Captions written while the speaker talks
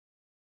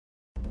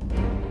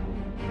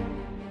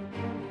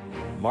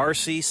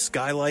Marcy,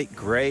 Skylight,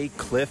 Gray,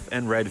 Cliff,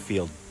 and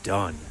Redfield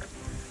done.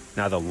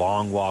 Now the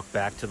long walk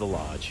back to the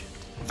lodge.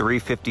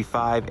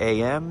 3:55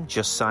 a.m.,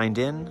 just signed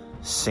in.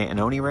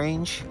 Santanoni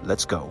Range,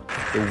 let's go.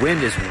 The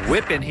wind is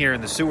whipping here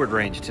in the Seward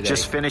Range today.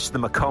 Just finished the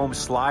Macomb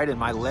slide and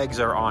my legs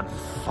are on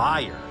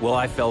fire. Well,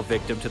 I fell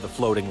victim to the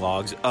floating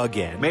logs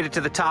again. Made it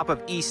to the top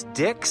of East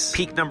Dix.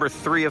 Peak number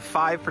 3 of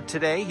 5 for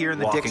today here in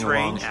the Dix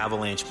Range.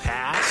 Avalanche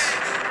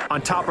Pass. On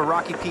top of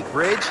Rocky Peak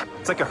Ridge.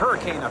 It's like a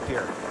hurricane up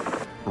here.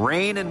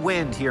 Rain and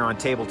wind here on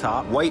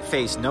Tabletop.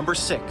 Whiteface, number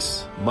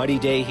 6. Muddy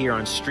day here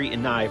on Street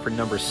and Nye for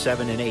number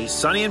 7 and 8.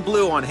 Sunny and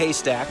blue on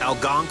Haystack.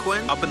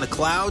 Algonquin, up in the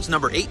clouds,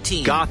 number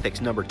 18.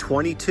 Gothics, number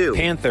 22.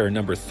 Panther,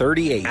 number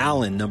 38.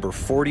 Allen, number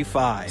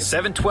 45.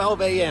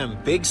 7:12 a.m.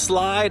 Big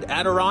Slide,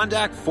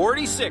 Adirondack,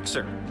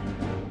 46er.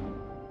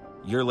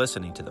 You're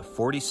listening to the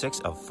 46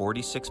 of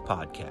 46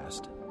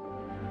 podcast.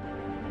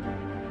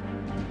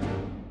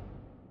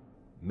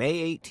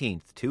 May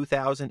 18th,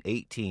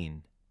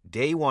 2018.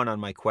 Day 1 on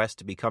my quest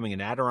to becoming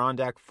an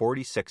Adirondack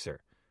 46er.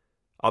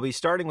 I'll be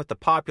starting with the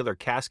popular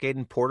Cascade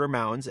and Porter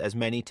Mountains, as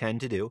many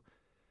tend to do.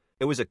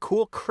 It was a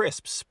cool,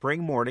 crisp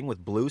spring morning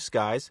with blue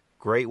skies,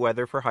 great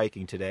weather for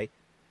hiking today.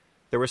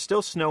 There was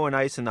still snow and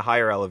ice in the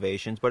higher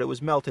elevations, but it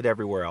was melted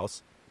everywhere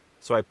else.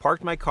 So I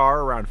parked my car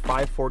around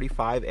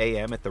 5:45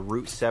 a.m. at the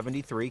Route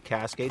 73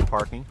 Cascade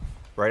parking,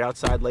 right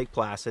outside Lake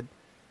Placid,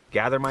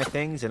 gathered my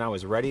things, and I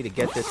was ready to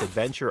get this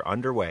adventure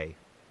underway.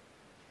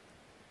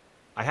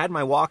 I had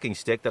my walking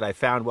stick that I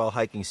found while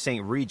hiking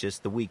St. Regis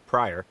the week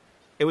prior.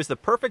 It was the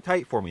perfect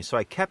height for me, so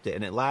I kept it,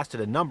 and it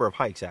lasted a number of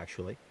hikes,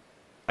 actually.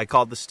 I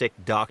called the stick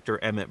Dr.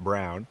 Emmett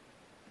Brown,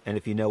 and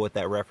if you know what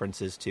that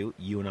reference is to,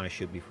 you and I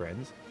should be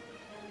friends.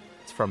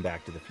 It's from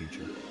Back to the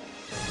Future.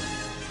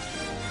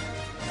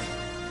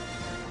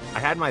 I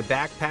had my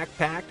backpack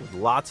packed with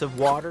lots of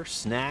water,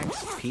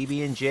 snacks,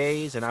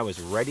 PB&Js, and I was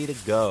ready to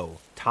go.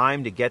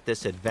 Time to get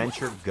this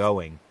adventure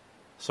going.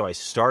 So I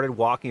started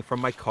walking from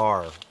my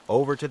car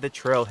over to the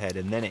trailhead,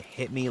 and then it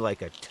hit me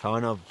like a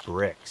ton of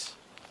bricks.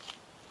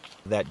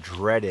 That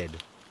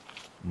dreaded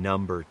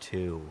number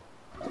 2.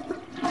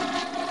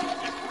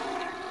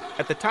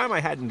 At the time, I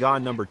hadn't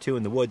gone number 2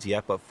 in the woods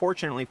yet, but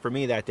fortunately for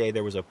me that day,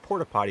 there was a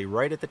porta potty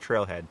right at the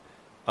trailhead.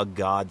 A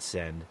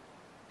godsend.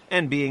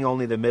 And being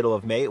only the middle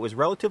of May, it was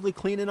relatively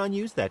clean and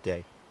unused that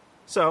day.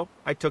 So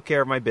I took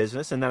care of my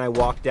business, and then I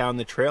walked down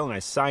the trail, and I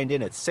signed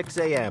in at 6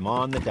 a.m.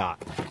 on the dot.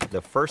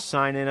 The first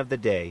sign-in of the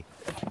day,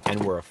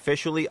 and we're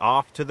officially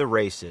off to the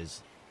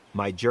races.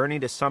 My journey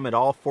to summit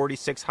all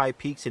 46 high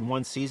peaks in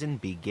one season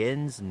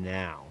begins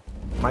now.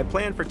 My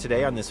plan for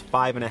today on this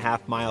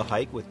 5.5-mile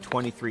hike with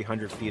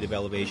 2,300 feet of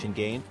elevation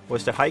gain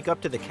was to hike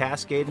up to the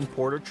Cascade and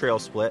Porter trail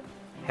split,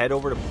 head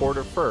over to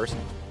Porter first,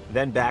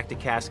 then back to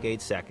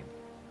Cascade second.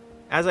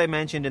 As I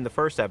mentioned in the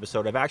first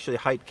episode, I've actually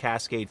hiked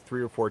Cascade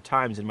 3 or 4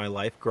 times in my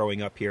life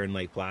growing up here in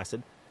Lake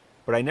Placid,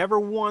 but I never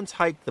once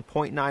hiked the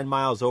 0.9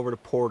 miles over to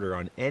Porter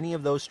on any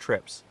of those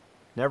trips.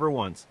 Never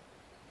once.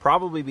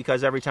 Probably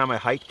because every time I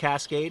hiked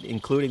Cascade,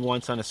 including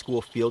once on a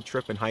school field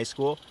trip in high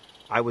school,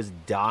 I was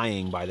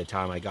dying by the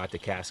time I got to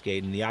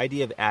Cascade, and the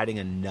idea of adding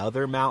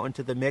another mountain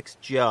to the mix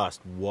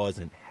just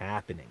wasn't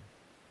happening.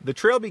 The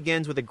trail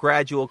begins with a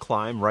gradual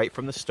climb right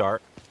from the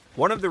start.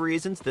 One of the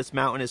reasons this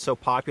mountain is so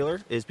popular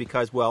is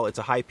because, well, it's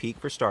a high peak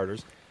for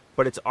starters,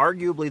 but it's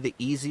arguably the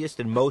easiest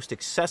and most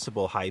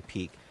accessible high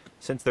peak,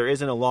 since there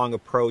isn't a long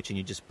approach and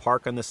you just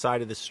park on the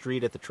side of the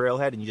street at the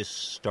trailhead and you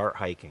just start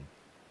hiking.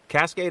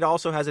 Cascade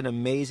also has an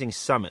amazing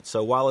summit,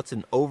 so while it's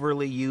an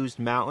overly used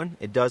mountain,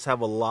 it does have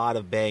a lot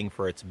of bang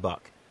for its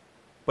buck.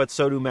 But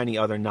so do many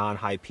other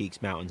non-high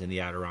peaks mountains in the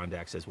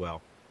Adirondacks as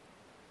well.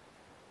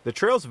 The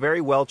trail's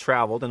very well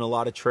traveled, and a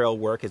lot of trail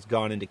work has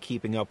gone into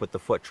keeping up with the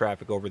foot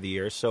traffic over the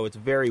years, so it's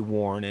very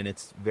worn and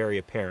it's very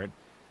apparent.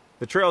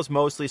 The trail's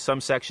mostly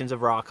some sections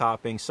of rock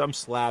hopping, some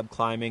slab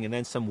climbing, and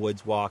then some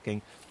woods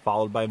walking,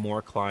 followed by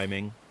more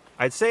climbing.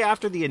 I'd say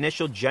after the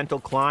initial gentle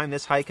climb,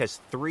 this hike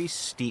has 3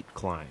 steep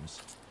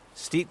climbs.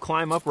 Steep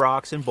climb up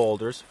rocks and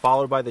boulders,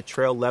 followed by the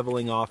trail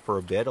leveling off for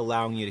a bit,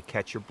 allowing you to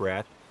catch your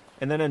breath,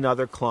 and then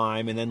another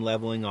climb, and then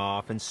leveling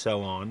off, and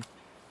so on.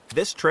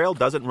 This trail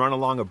doesn't run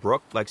along a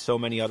brook like so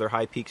many other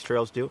high peaks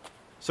trails do,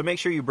 so make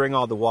sure you bring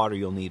all the water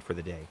you'll need for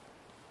the day.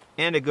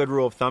 And a good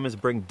rule of thumb is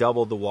bring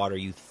double the water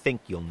you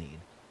think you'll need.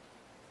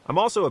 I'm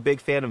also a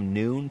big fan of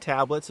Noon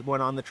tablets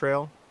when on the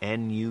trail,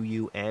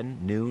 N-U-U-N,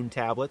 Noon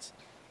tablets.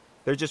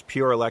 They're just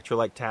pure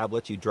electrolyte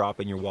tablets you drop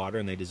in your water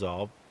and they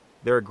dissolve.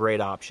 They're a great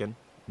option,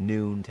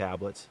 Noon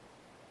tablets.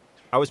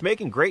 I was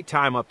making great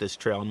time up this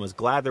trail and was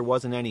glad there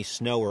wasn't any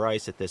snow or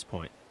ice at this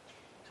point.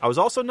 I was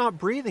also not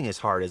breathing as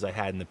hard as I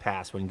had in the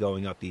past when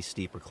going up these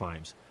steeper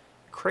climbs.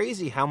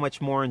 Crazy how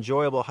much more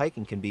enjoyable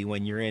hiking can be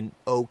when you're in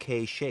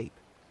okay shape.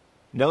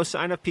 No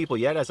sign of people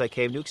yet, as I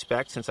came to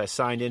expect since I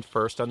signed in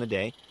first on the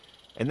day.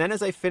 And then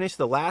as I finished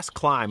the last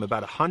climb,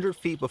 about 100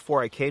 feet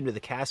before I came to the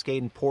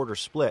Cascade and Porter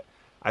split,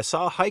 I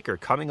saw a hiker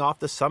coming off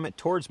the summit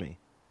towards me.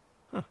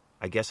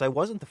 I guess I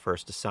wasn't the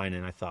first to sign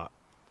in, I thought.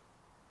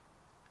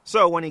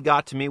 So when he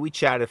got to me, we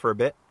chatted for a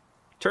bit.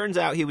 Turns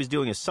out he was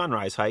doing a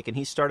sunrise hike and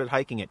he started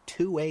hiking at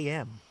 2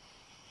 a.m.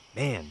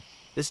 Man,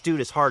 this dude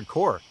is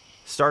hardcore,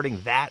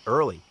 starting that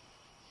early.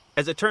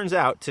 As it turns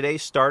out,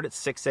 today's start at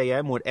 6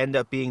 a.m. would end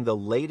up being the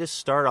latest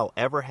start I'll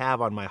ever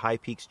have on my High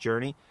Peaks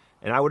journey,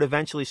 and I would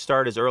eventually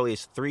start as early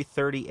as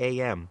 3:30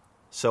 a.m.,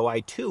 so I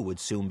too would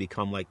soon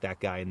become like that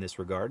guy in this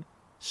regard,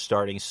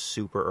 starting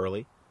super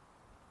early.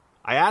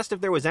 I asked if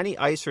there was any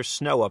ice or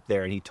snow up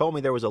there, and he told me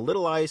there was a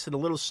little ice and a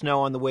little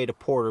snow on the way to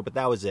Porter, but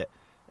that was it.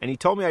 And he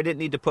told me I didn't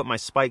need to put my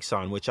spikes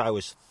on, which I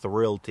was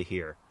thrilled to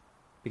hear,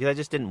 because I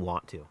just didn't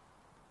want to.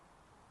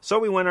 So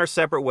we went our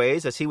separate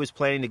ways, as he was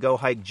planning to go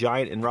hike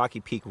Giant and Rocky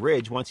Peak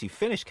Ridge once he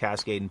finished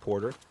Cascade and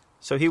Porter,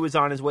 so he was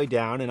on his way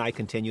down and I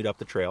continued up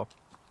the trail.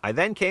 I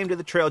then came to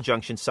the trail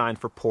junction sign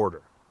for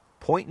Porter,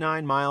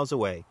 0.9 miles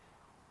away,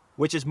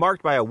 which is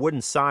marked by a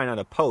wooden sign on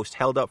a post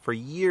held up for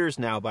years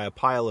now by a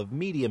pile of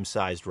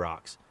medium-sized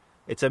rocks.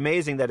 It's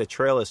amazing that a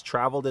trail as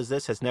traveled as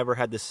this has never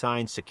had the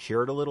sign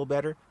secured a little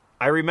better.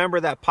 I remember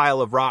that pile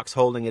of rocks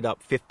holding it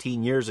up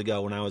 15 years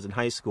ago when I was in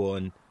high school,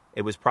 and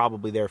it was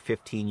probably there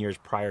 15 years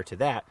prior to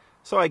that,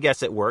 so I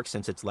guess it works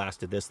since it's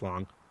lasted this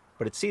long,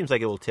 but it seems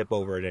like it will tip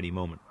over at any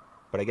moment,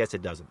 but I guess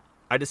it doesn't.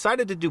 I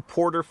decided to do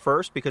Porter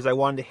first because I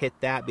wanted to hit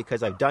that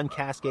because I've done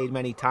Cascade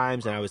many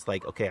times, and I was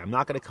like, okay, I'm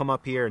not going to come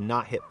up here and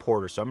not hit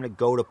Porter, so I'm going to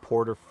go to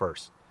Porter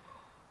first.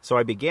 So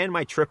I began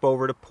my trip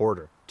over to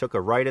Porter, took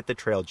a right at the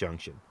trail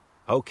junction.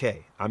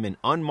 Okay, I'm in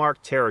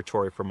unmarked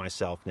territory for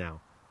myself now.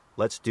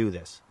 Let's do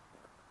this.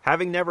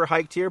 Having never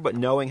hiked here, but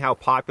knowing how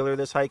popular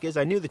this hike is,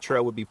 I knew the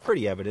trail would be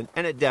pretty evident,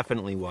 and it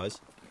definitely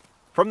was.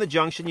 From the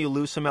junction, you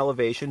lose some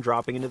elevation,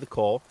 dropping into the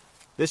col.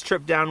 This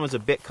trip down was a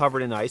bit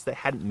covered in ice that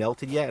hadn't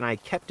melted yet, and I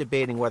kept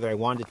debating whether I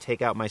wanted to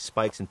take out my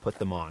spikes and put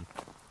them on.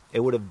 It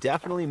would have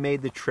definitely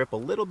made the trip a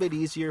little bit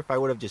easier if I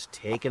would have just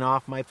taken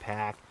off my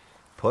pack,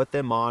 put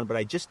them on, but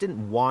I just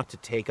didn't want to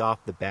take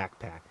off the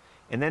backpack,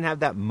 and then have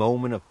that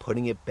moment of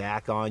putting it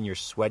back on your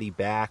sweaty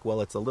back.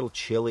 Well, it's a little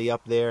chilly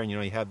up there, and you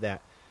have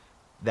that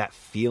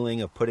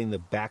feeling of putting the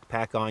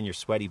backpack on your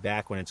sweaty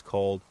back when it's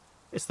cold.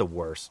 It's the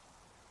worst.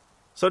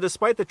 So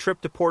despite the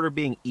trip to Porter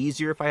being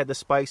easier if I had the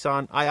spikes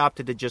on, I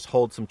opted to just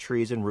hold some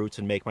trees and roots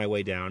and make my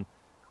way down.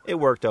 It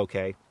worked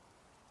okay.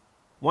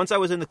 Once I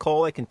was in the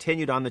col, I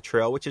continued on the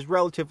trail, which is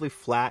relatively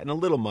flat and a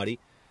little muddy.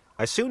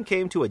 I soon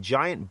came to a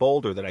giant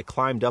boulder that I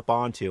climbed up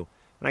onto,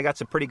 and I got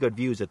some pretty good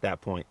views at that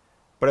point.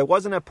 But I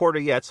wasn't at Porter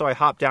yet, so I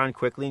hopped down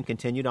quickly and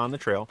continued on the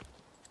trail.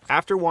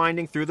 After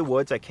winding through the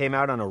woods, I came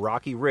out on a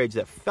rocky ridge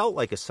that felt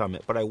like a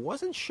summit, but I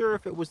wasn't sure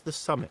if it was the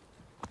summit.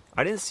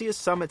 I didn't see a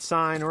summit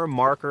sign or a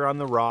marker on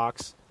the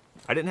rocks.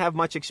 I didn't have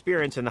much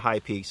experience in the high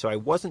peaks, so I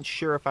wasn't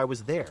sure if I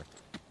was there.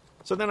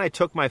 So then I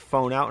took my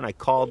phone out and I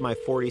called my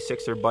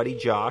 46er buddy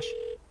Josh,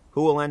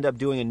 who will end up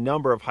doing a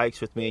number of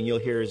hikes with me, and you'll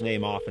hear his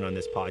name often on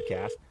this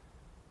podcast.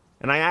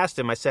 And I asked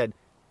him, I said,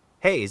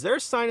 "Hey, is there a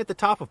sign at the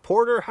top of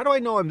Porter? How do I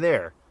know I'm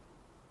there?"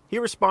 He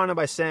responded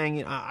by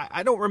saying,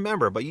 I don't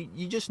remember, but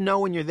you just know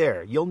when you're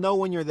there. You'll know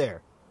when you're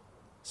there.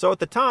 So at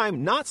the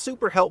time, not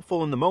super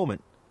helpful in the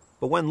moment,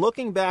 but when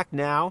looking back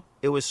now,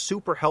 it was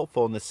super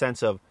helpful in the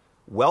sense of,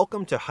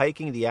 welcome to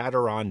hiking the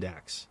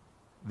Adirondacks.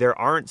 There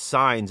aren't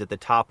signs at the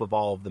top of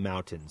all of the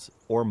mountains,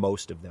 or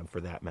most of them for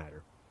that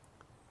matter.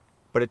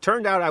 But it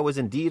turned out I was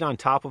indeed on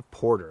top of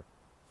Porter,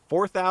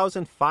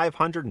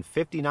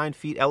 4,559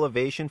 feet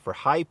elevation for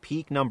high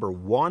peak number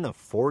 1 of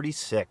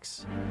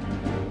 46.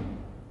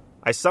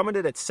 I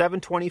summited at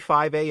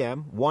 7:25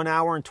 a.m., 1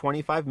 hour and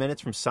 25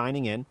 minutes from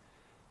signing in.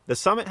 The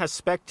summit has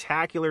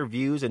spectacular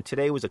views, and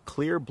today was a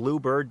clear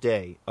bluebird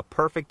day, a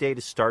perfect day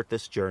to start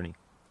this journey.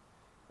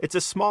 It's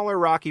a smaller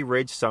rocky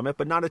ridge summit,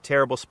 but not a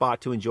terrible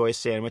spot to enjoy a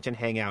sandwich and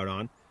hang out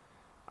on.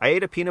 I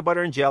ate a peanut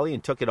butter and jelly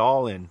and took it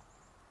all in.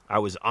 I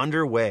was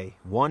underway,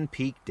 one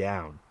peak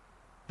down.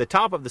 The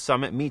top of the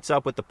summit meets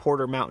up with the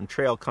Porter Mountain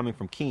Trail coming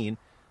from Keene,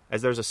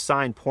 as there's a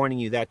sign pointing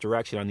you that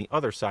direction on the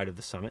other side of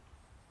the summit.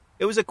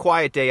 It was a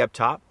quiet day up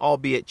top,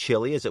 albeit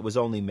chilly as it was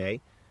only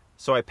May,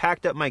 so I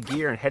packed up my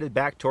gear and headed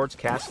back towards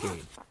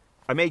Cascade.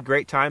 I made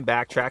great time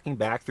backtracking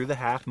back through the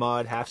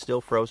half-mud,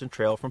 half-still frozen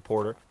trail from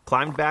Porter,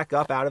 climbed back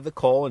up out of the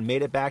col, and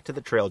made it back to the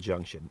trail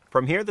junction.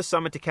 From here, the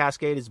summit to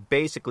Cascade is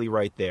basically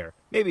right there,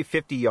 maybe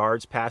 50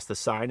 yards past the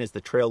sign as the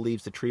trail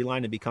leaves the tree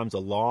line and becomes a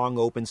long,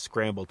 open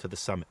scramble to the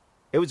summit.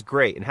 It was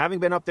great, and having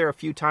been up there a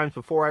few times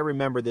before, I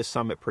remember this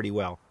summit pretty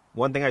well.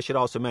 One thing I should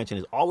also mention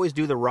is always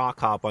do the rock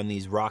hop on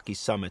these rocky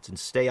summits and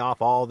stay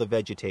off all the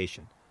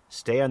vegetation.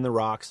 Stay on the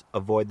rocks,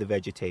 avoid the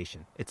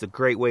vegetation. It's a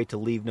great way to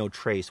leave no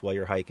trace while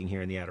you're hiking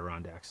here in the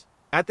Adirondacks.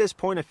 At this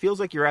point, it feels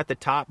like you're at the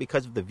top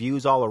because of the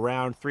views all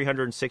around,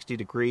 360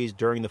 degrees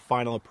during the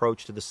final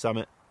approach to the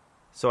summit.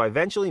 So I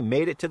eventually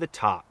made it to the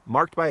top,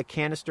 marked by a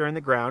canister in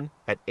the ground,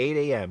 at 8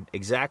 a.m.,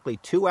 exactly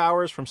 2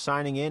 hours from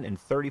signing in and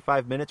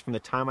 35 minutes from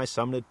the time I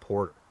summited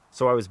Porter.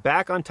 So I was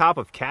back on top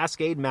of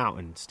Cascade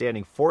Mountain,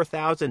 standing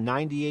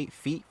 4,098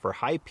 feet for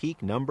high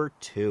peak number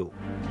 2.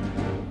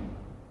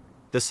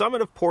 The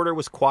summit of Porter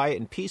was quiet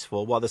and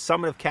peaceful, while the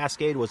summit of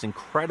Cascade was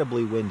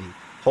incredibly windy.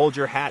 Hold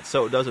your hat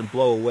so it doesn't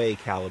blow away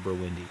caliber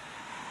windy.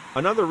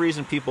 Another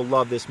reason people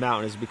love this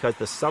mountain is because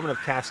the summit of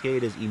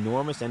Cascade is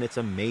enormous and it's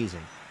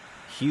amazing.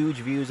 Huge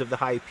views of the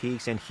high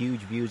peaks and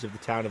huge views of the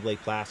town of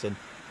Lake Placid.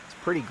 It's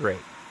pretty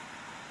great.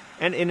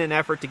 And in an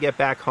effort to get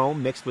back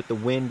home, mixed with the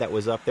wind that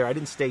was up there, I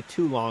didn't stay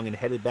too long and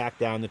headed back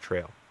down the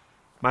trail.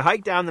 My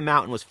hike down the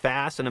mountain was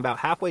fast, and about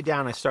halfway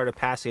down I started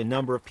passing a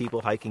number of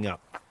people hiking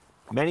up,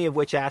 many of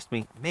which asked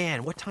me,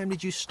 "Man, what time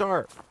did you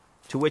start?"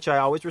 To which I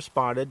always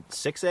responded,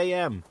 6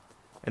 a.m.,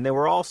 and they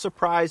were all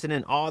surprised and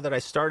in awe that I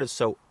started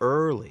so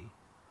early.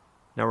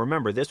 Now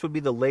remember, this would be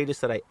the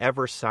latest that I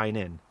ever sign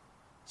in.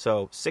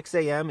 So 6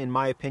 a.m., in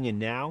my opinion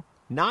now,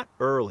 not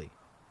early.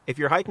 If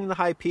you're hiking the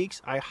high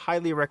peaks, I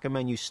highly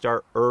recommend you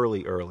start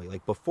early,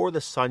 like before the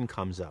sun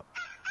comes up.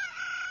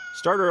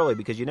 Start early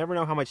because you never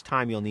know how much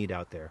time you'll need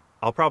out there.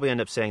 I'll probably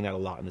end up saying that a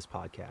lot in this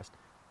podcast.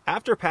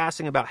 After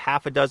passing about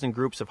half a dozen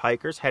groups of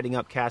hikers heading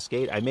up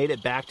Cascade, I made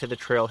it back to the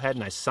trailhead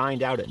and I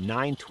signed out at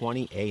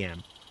 9:20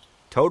 a.m.,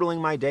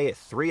 totaling my day at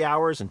 3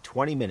 hours and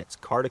 20 minutes,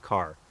 car to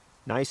car.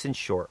 Nice and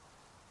short.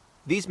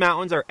 These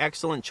mountains are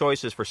excellent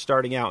choices for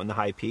starting out in the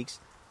high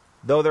peaks,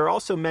 though there are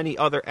also many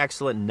other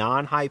excellent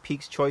non-high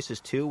peaks choices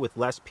too with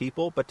less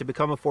people, but to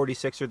become a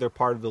 46er, they're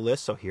part of the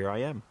list, so here I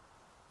am.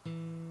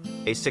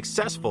 A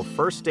successful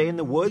first day in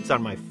the woods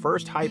on my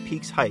first high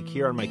peaks hike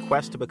here on my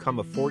quest to become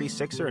a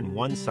 46er in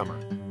one summer.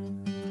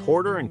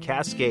 Porter and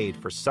Cascade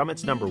for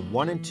summits number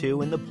 1 and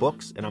 2 in the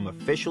books, and I'm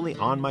officially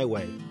on my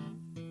way.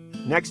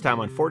 Next time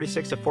on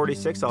 46 at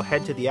 46, I'll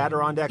head to the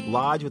Adirondack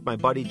Lodge with my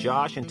buddy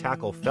Josh and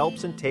tackle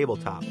Phelps and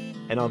Tabletop,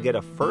 and I'll get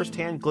a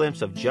first-hand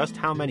glimpse of just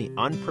how many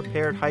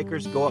unprepared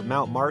hikers go up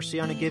Mount Marcy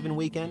on a given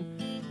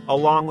weekend,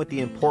 along with the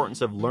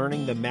importance of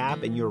learning the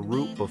map and your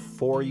route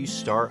before you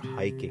start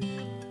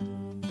hiking.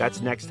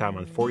 That's next time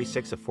on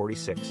 46 at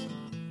 46.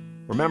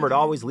 Remember to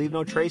always leave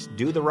no trace,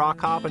 do the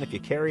rock hop, and if you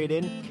carry it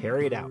in,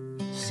 carry it out.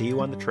 See you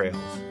on the trails.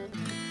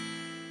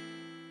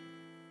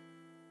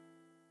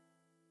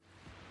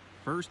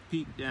 First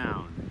peak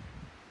down.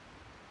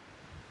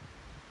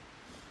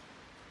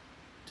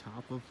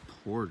 Top of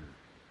Porter.